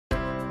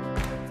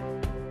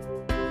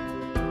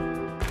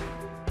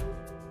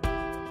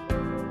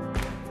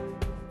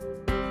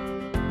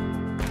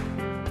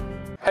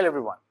Hello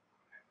everyone.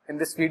 In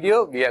this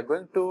video, we are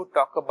going to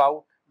talk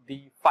about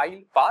the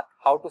file path,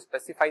 how to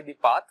specify the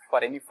path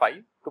for any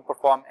file to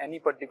perform any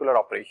particular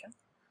operation.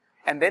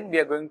 And then we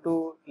are going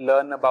to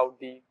learn about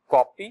the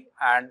copy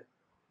and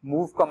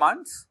move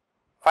commands.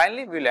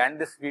 Finally, we will end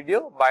this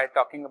video by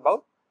talking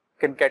about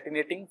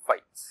concatenating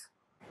files.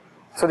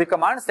 So the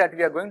commands that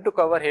we are going to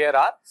cover here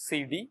are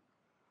cd,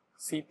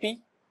 cp,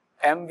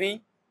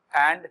 mv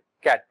and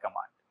cat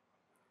command.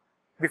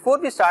 Before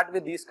we start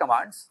with these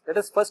commands, let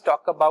us first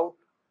talk about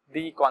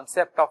the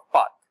concept of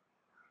path.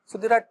 So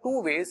there are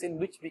two ways in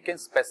which we can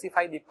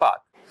specify the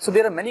path. So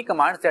there are many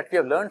commands that we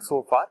have learned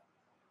so far,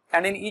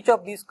 and in each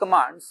of these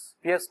commands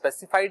we have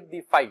specified the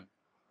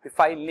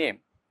file name.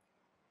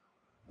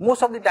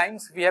 Most of the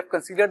times we have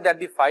considered that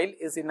the file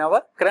is in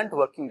our current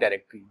working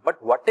directory,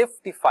 but what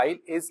if the file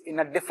is in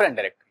a different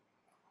directory?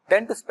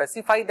 Then to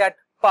specify that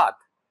path,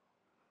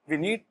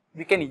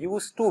 we can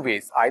use two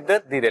ways,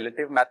 either the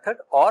relative method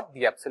or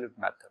the absolute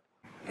method.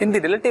 In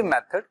the relative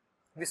method,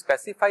 we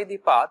specify the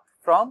path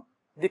from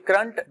the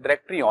current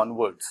directory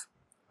onwards,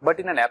 but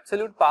in an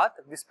absolute path,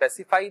 we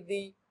specify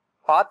the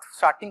path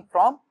starting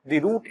from the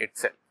root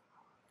itself.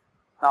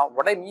 Now,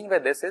 what I mean by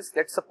this is,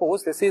 let's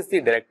suppose this is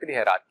the directory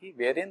hierarchy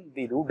wherein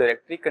the root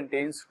directory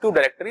contains two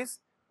directories,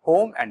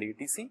 home and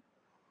etc.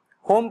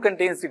 Home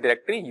contains the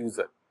directory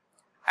user,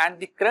 and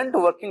the current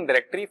working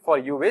directory for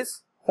you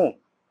is home.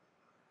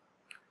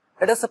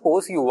 Let us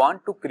suppose you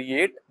want to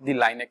create the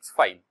Linux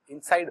file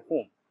inside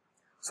home.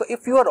 So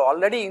if you are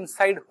already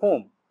inside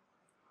home,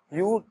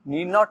 you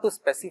need not to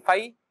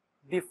specify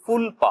the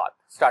full path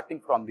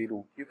starting from the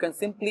root. You can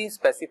simply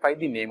specify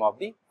the name of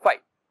the file.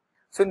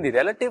 So in the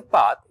relative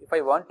path, if I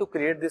want to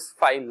create this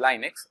file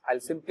Linux, I'll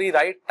simply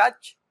write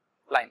touch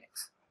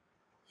Linux.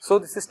 So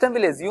the system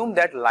will assume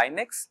that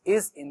Linux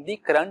is in the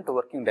current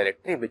working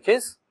directory, which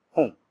is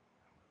home.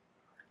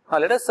 Now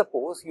let us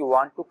suppose you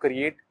want to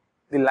create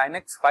the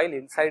Linux file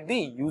inside the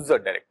user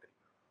directory.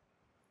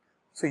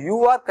 So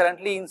you are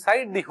currently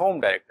inside the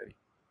home directory.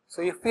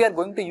 So if we are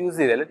going to use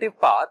the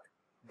relative path,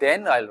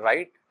 then I'll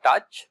write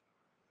touch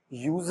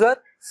user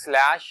 /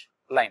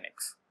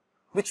 Linux,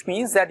 which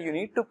means that you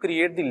need to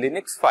create the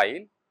Linux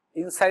file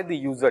inside the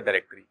user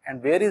directory.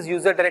 And where is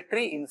user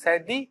directory?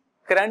 Inside the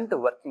current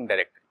working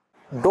directory.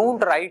 Don't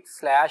write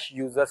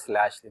 /user /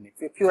 Linux.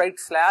 If you write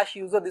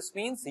 /user, this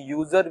means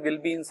user will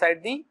be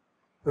inside the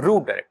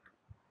root directory.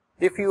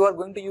 If you are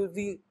going to use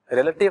the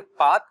relative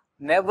path,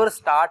 never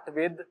start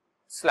with /.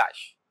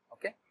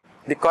 Okay.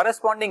 The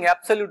corresponding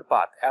absolute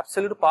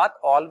path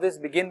always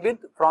begin with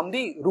from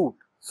the root.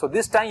 So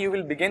this time you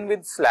will begin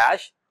with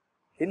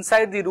 /.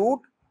 Inside the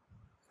root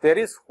there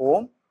is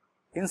home.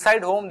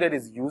 Inside home there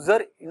is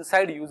user.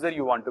 Inside user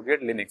you want to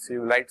get Linux. So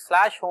you write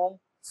 /home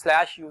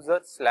 /user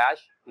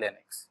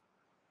 /Linux.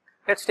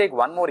 Let's take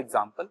one more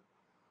example.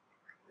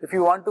 If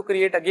you want to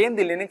create again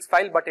the Linux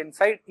file but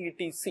inside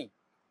etc.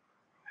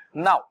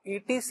 Now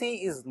etc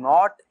is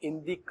not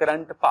in the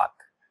current path.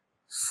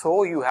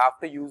 So you have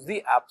to use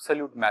the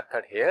absolute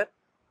method here.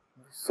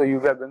 So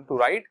you are going to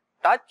write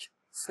touch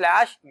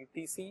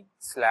 /etc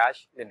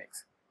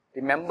 /Linux.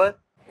 Remember,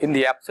 in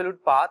the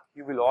absolute path,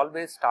 you will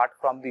always start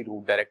from the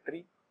root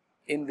directory.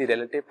 In the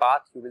relative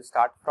path, you will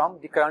start from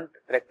the current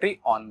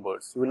directory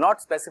onwards. You will not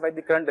specify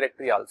the current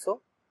directory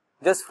also,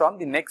 just from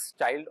the next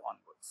child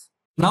onwards.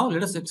 Now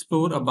let us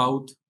explore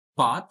about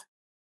path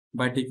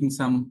by taking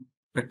some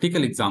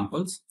practical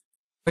examples.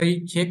 If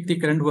I check the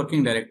current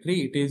working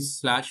directory, it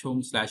is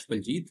 /home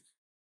 /Baljit.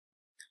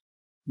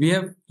 We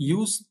have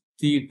used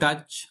the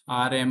touch,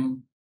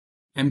 rm,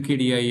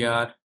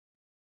 mkdir,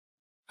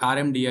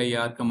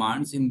 rmdir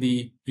commands in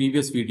the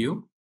previous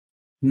video.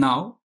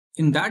 Now,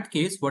 in that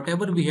case,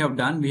 whatever we have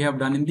done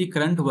in the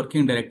current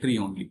working directory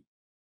only.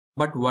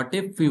 But what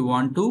if we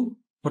want to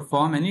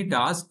perform any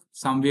task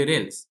somewhere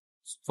else?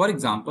 For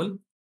example,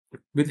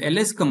 with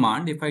ls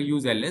command, if I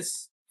use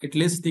ls, it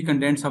lists the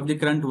contents of the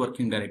current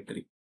working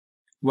directory.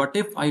 What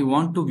if I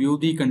want to view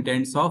the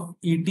contents of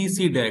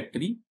etc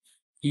directory,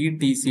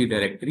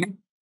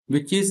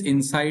 which is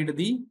inside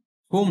the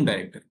home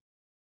directory?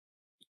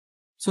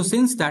 So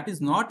since that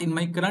is not in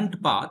my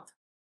current path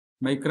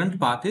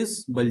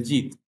is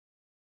Baljit,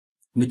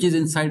 which is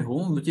inside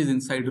home, which is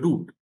inside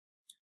root.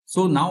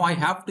 So now I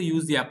have to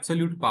use the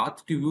absolute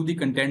path to view the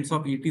contents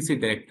of etc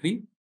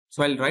directory.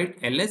 So I'll write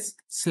ls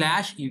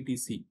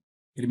 /etc.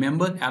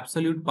 Remember,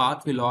 absolute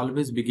path will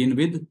always begin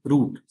with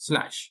root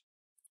 /.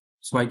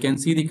 So I can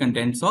see the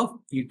contents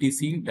of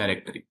etc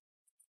directory.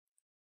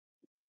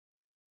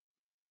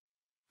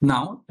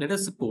 Now let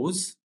us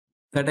suppose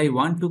that I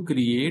want to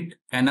create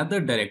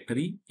another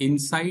directory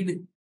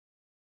inside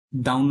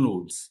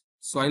downloads.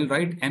 So I'll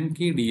write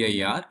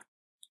mkdir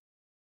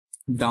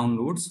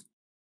downloads.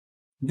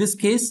 This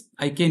case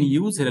I can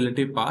use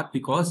relative path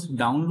because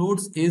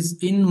downloads is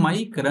in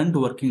my current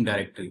working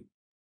directory.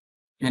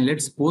 And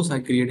let's suppose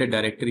I create a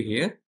directory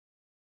here,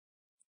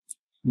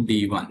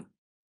 d1.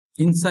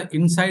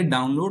 Inside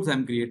downloads,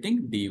 I'm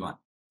creating d1.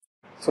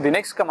 So the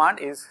next command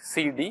is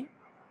cd.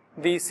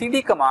 The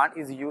cd command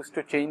is used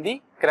to change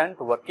the current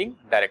working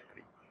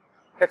directory.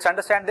 Let's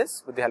understand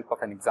this with the help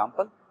of an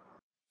example.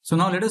 So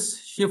now let us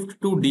shift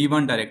to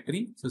D1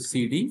 directory. So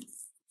cd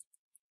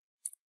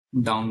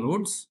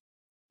downloads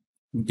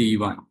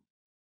D1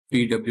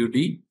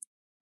 pwd.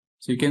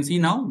 So you can see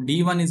now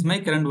D1 is my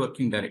current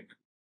working directory.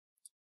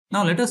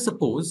 Now let us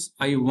suppose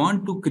I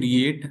want to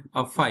create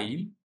a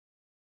file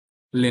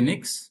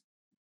Linux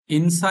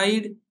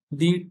inside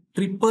the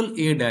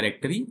AAA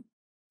directory,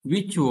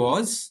 which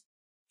was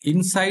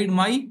inside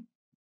my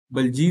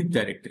Baljeet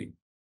directory.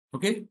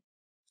 Okay,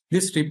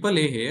 this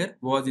AAA here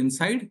was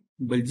inside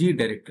Baljeet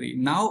directory.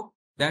 Now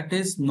that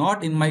is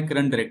not in my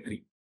current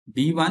directory.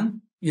 D1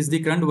 is the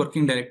current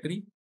working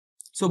directory.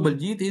 So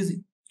Baljeet is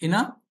in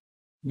a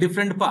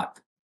different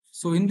path.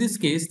 So in this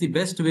case, the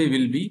best way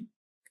will be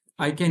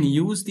I can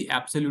use the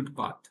absolute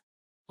path,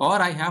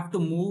 or I have to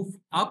move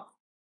up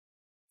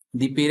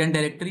the parent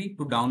directory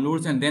to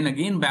downloads and then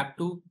again back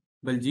to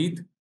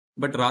Baljeet.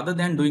 But rather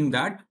than doing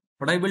that,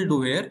 what I will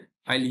do here,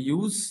 I'll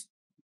use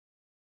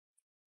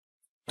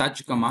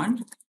touch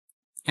command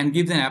and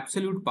give an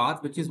absolute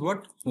path, which is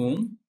what?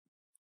 Home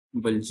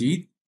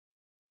Baljeet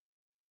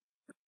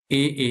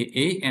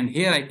AAA, and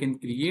here I can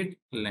create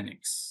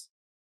Linux.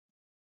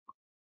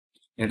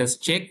 Let us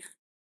check.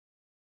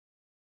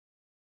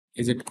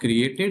 Is it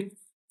created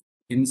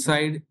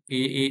inside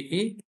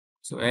AAA?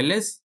 So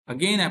ls,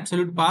 again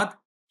absolute path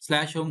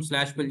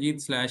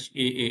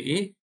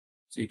 /home/Baljeet/AAA.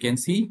 So you can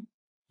see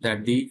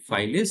that the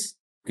file is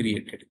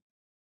created.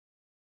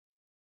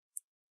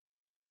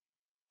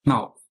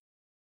 Now,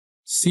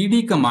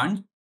 cd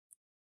command,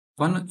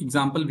 one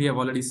example we have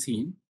already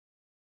seen.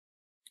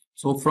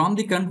 So from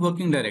the current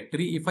working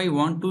directory, if I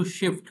want to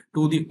shift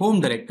to the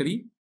home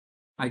directory,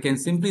 I can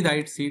simply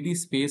write cd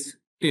space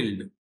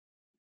tilde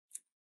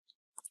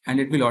and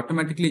it will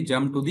automatically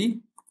jump to the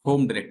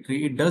home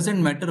directory. It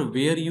doesn't matter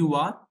where you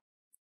are.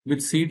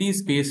 With cd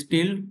space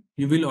tilde,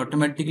 you will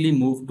automatically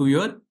move to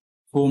your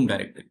home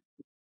directory.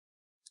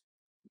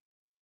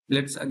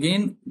 Let's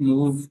again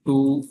move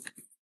to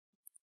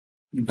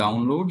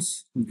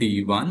downloads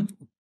D1.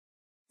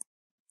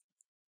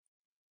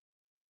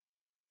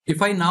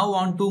 If I now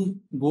want to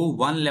go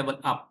one level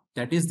up,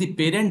 that is the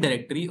parent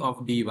directory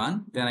of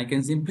D1, then I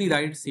can simply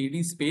write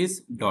cd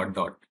space ...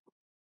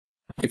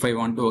 If I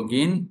want to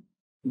again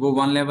go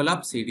one level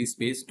up, cd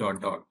space ...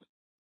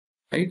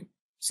 Right?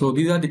 So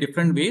these are the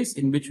different ways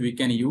in which we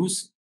can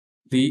use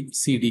the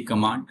cd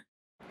command.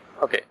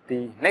 Okay,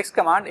 the next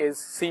command is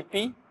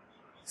cp.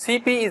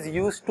 cp is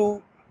used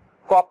to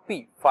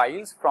copy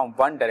files from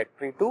one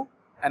directory to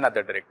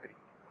another directory.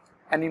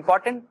 An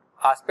important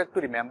aspect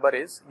to remember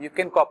is you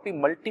can copy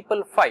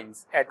multiple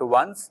files at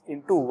once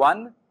into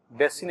one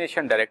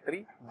destination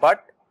directory,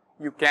 but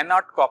you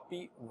cannot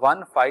copy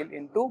one file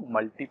into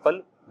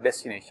multiple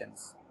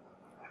destinations.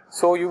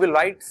 So you will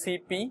write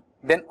cp,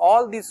 then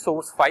all these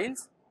source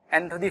files,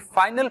 and the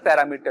final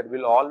parameter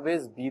will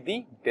always be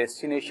the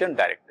destination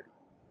directory.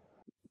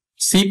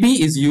 cp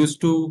is used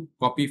to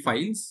copy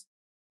files.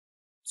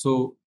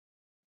 So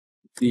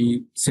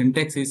the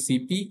syntax is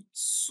cp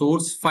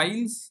source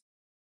files.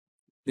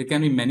 There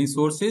can be many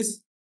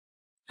sources,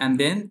 and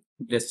then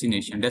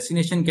destination.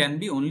 Destination can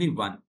be only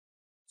one.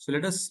 So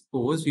let us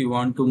suppose we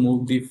want to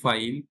move the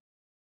file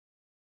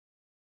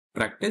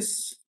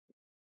practice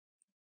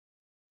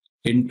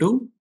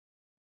into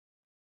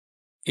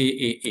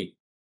AAA.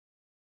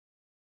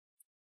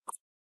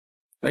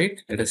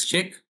 Right? Let us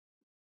check.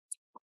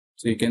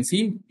 So you can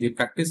see the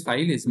practice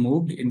file is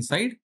moved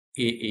inside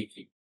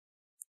AAA.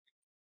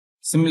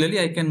 Similarly,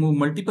 I can move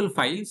multiple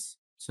files.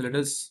 So let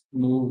us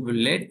move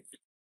let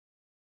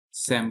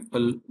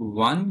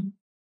sample1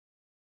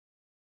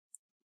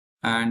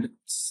 and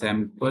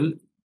sample.c,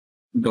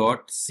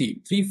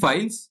 3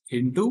 files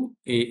into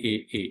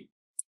AAA.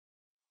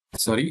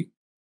 Sorry,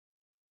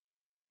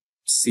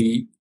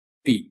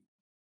 CP,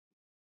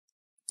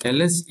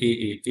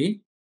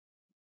 LSAAA,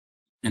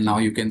 and now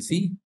you can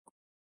see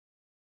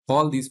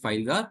all these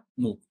files are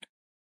moved,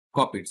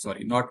 copied,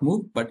 sorry, not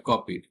moved, but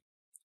copied.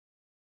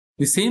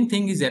 The same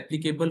thing is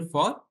applicable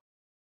for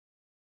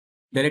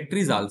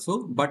directories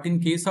also, but in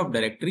case of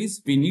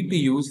directories, we need to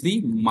use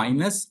the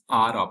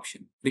 -r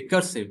option,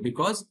 recursive,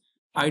 because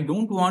I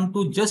don't want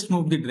to just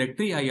move the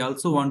directory, I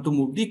also want to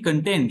move the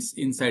contents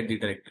inside the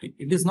directory.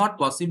 It is not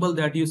possible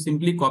that you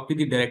simply copy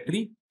the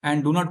directory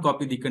and do not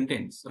copy the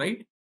contents,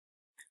 right?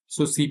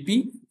 So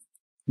cp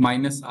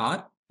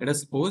 -r, let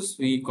us suppose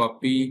we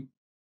copy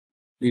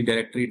the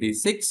directory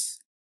D6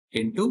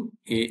 into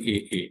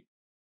AAA,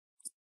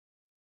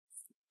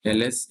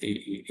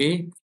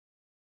 LSAAA.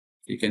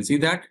 You can see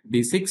that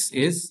D6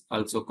 is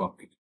also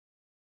copied.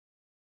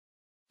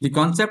 The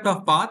concept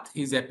of path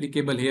is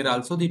applicable here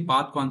also. The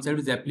path concept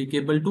is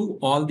applicable to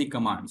all the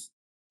commands.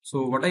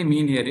 So what I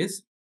mean here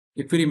is,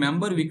 if you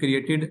remember, we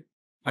created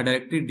a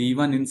directory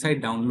D1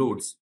 inside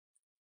downloads.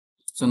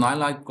 So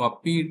now I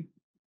copied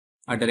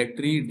a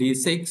directory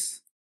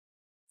D6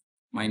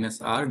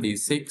 -r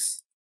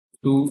D6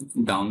 to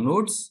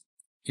downloads.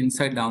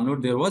 Inside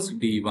download there was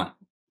D1.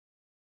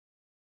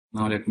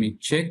 Now let me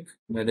check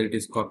whether it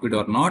is copied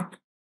or not.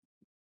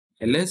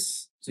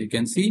 ls, so you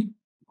can see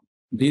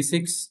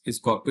D6 is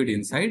copied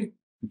inside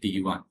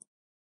D1.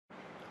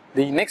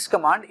 The next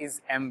command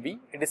is mv.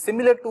 It is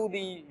similar to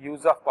the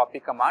use of copy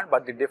command,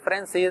 but the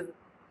difference is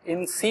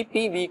in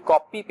CP we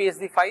copy paste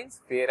the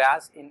files,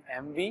 whereas in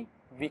mv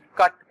we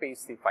cut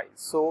paste the files.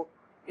 So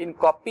in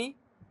copy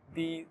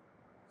the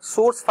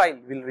source file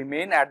will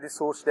remain at the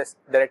source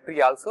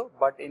directory also,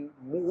 but in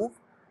move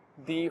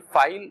the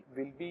file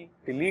will be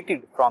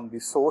deleted from the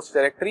source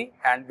directory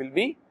and will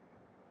be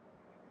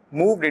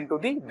moved into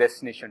the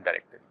destination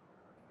directory.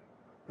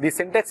 The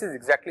syntax is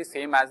exactly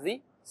same as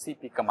the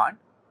CP command.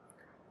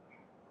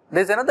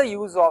 There is another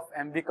use of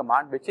mv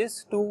command, which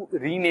is to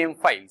rename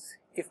files.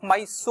 If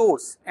my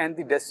source and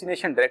the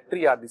destination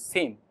directory are the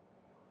same,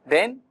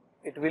 then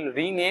it will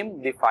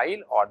rename the file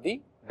or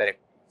the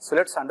directory. So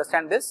let's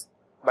understand this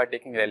by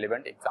taking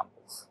relevant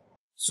examples.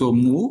 So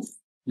move,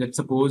 let's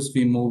suppose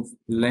we move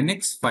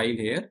Linux file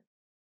here,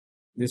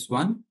 this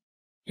one,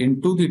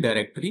 into the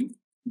directory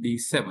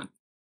D7.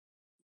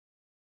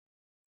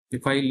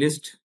 If I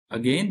list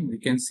again, we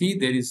can see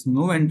there is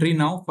no entry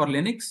now for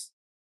Linux.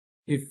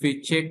 If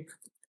we check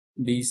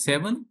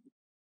D7,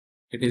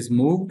 it is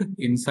moved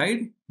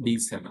inside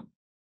D7.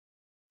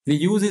 The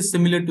use is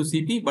similar to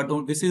CP, but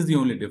this is the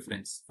only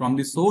difference. From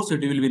the source, it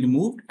will be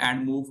removed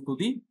and moved to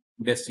the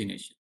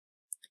destination.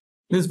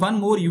 There is one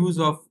more use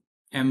of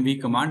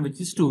mv command, which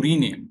is to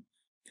rename.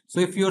 So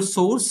if your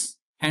source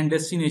and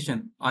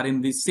destination are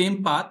in the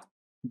same path,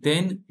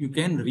 then you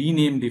can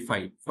rename the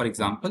file. For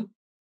example,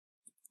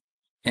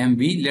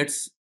 mv,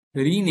 let's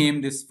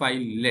rename this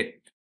file let.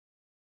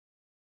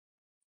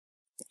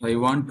 I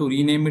want to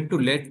rename it to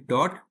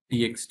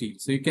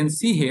let.txt. So you can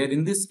see here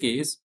in this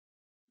case,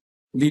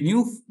 the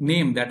new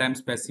name that I'm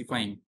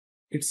specifying,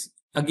 it's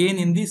again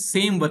in the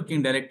same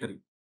working directory.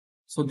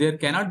 So there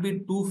cannot be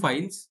two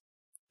files,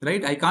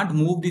 right? I can't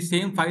move the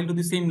same file to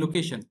the same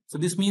location. So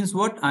this means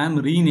what? I am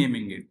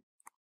renaming it.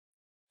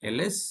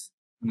 ls,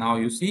 now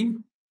you see,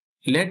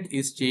 let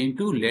is changed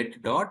to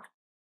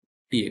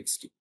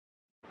let.txt.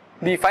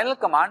 The final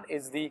command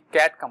is the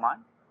cat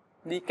command.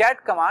 The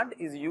cat command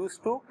is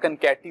used to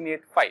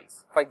concatenate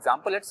files. For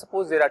example, let's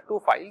suppose there are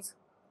two files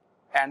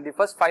and the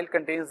first file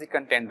contains the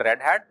content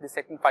Red Hat, the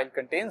second file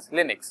contains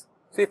Linux.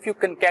 So if you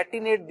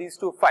concatenate these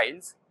two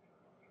files,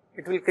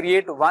 it will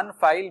create one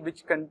file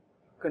which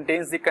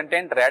contains the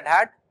content Red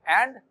Hat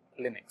and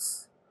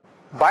Linux.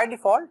 By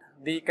default,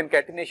 the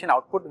concatenation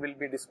output will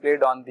be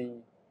displayed on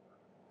the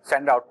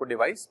standard output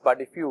device,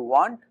 but if you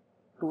want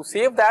to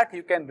save that,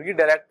 you can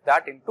redirect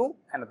that into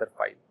another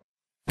file.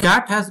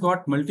 Cat has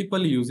got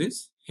multiple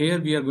uses. Here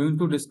we are going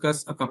to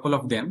discuss a couple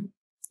of them.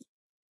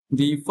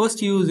 The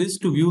first use is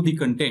to view the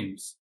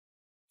contents.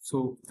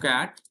 So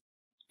cat,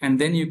 and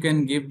then you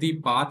can give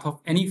the path of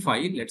any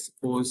file. Let's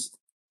suppose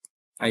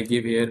I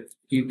give here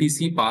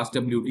etc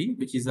passwd,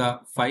 which is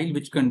a file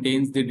which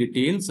contains the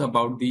details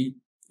about the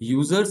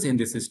users in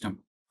the system.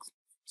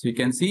 So you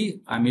can see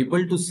I'm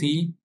able to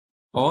see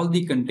all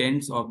the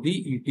contents of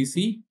the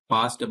etc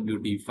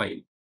passwd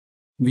file.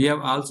 We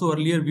have also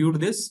earlier viewed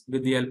this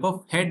with the help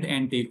of head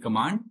and tail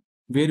command,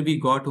 where we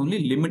got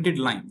only limited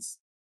lines.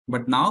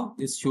 But now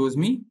this shows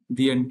me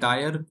the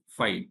entire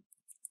file.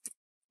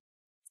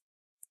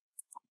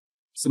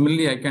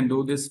 Similarly, I can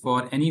do this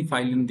for any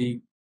file in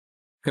the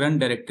current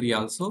directory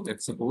also.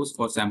 Let's suppose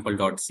for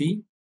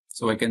sample.c.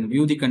 So I can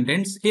view the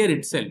contents here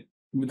itself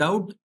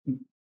without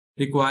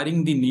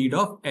requiring the need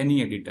of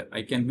any editor.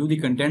 I can view the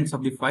contents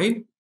of the file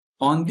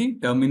on the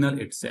terminal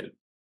itself.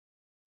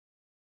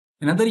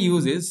 Another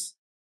use is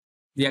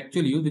the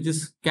actual use, which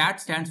is cat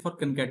stands for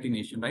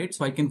concatenation, right?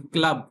 So I can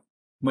club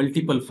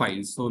multiple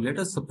files. So let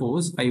us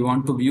suppose I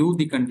want to view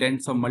the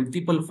contents of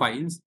multiple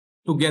files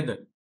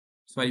together.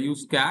 So I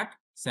use cat,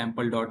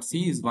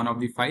 sample.c is one of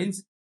the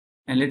files.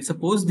 And let's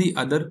suppose the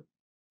other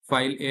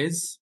file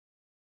is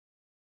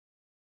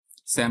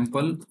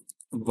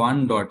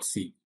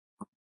sample1.c.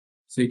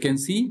 So you can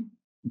see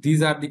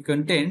these are the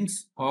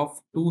contents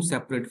of two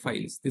separate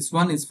files. This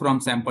one is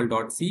from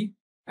sample.c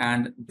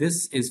and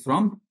this is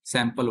from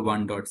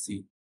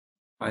sample1.c.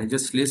 I'll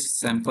just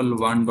list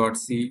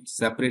sample1.c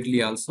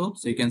separately also.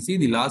 So you can see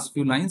the last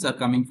few lines are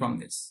coming from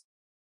this,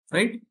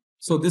 right?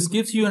 So this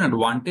gives you an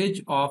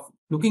advantage of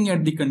looking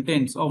at the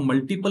contents of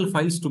multiple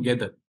files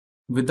together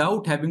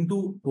without having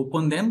to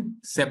open them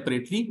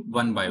separately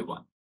one by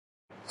one.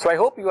 So I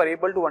hope you are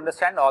able to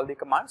understand all the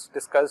commands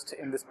discussed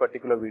in this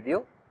particular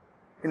video.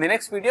 In the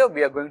next video,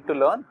 we are going to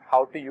learn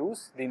how to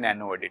use the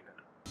nano editor.